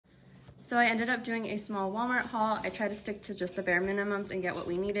So I ended up doing a small Walmart haul. I tried to stick to just the bare minimums and get what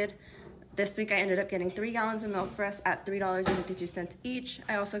we needed. This week I ended up getting 3 gallons of milk for us at $3.52 each.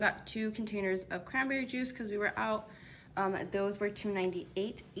 I also got 2 containers of cranberry juice because we were out. Those were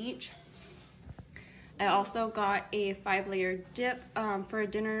 $2.98 each. I also got a 5-layer dip for a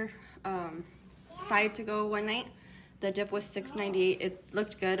dinner side to go one night. The dip was $6.98. It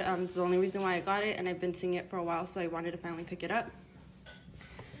looked good. It's the only reason why I got it, and I've been seeing it for a while, so I wanted to finally pick it up.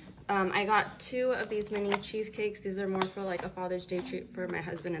 I got 2 of these mini cheesecakes. These are more for like a Father's Day treat for my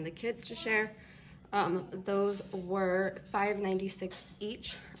husband and the kids to share. Those were $5.96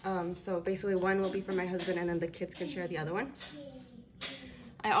 each. So basically one will be for my husband and then the kids can share the other one.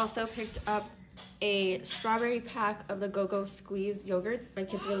 I also picked up a strawberry pack of the Go-Go Squeeze yogurts. My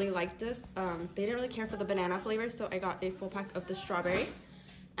kids really liked this. They didn't really care for the banana flavor, so I got a full pack of the strawberry.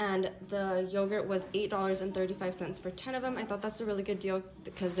 And the yogurt was $8.35 for 10 of them. I thought that's a really good deal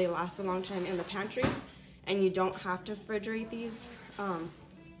because they last a long time in the pantry and you don't have to refrigerate these.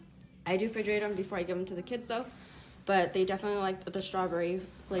 I do refrigerate them before I give them to the kids though, but they definitely liked the strawberry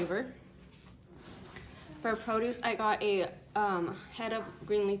flavor. For produce, I got a head of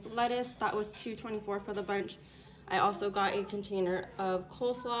green leaf lettuce. That was $2.24 for the bunch. I also got a container of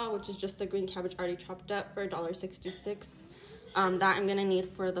coleslaw, which is just the green cabbage already chopped up, for $1.66. That I'm gonna need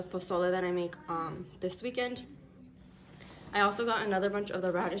for the pozole that I make this weekend. I also got another bunch of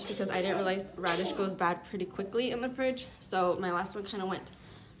the radish because I didn't realize radish goes bad pretty quickly in the fridge. So my last one kind of went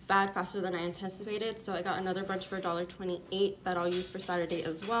bad faster than I anticipated. So I got another bunch for $1.28 that I'll use for Saturday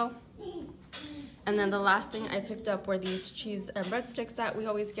as well. And then the last thing I picked up were these cheese and breadsticks that we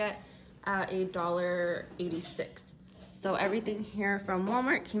always get at $1.86. So everything here from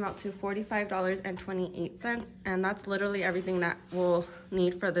Walmart came out to $45.28, and that's literally everything that we'll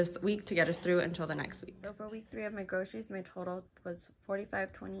need for this week to get us through until the next week. So for week 3 of my groceries, my total was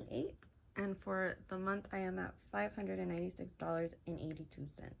 $45.28, and for the month I am at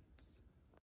 $596.82.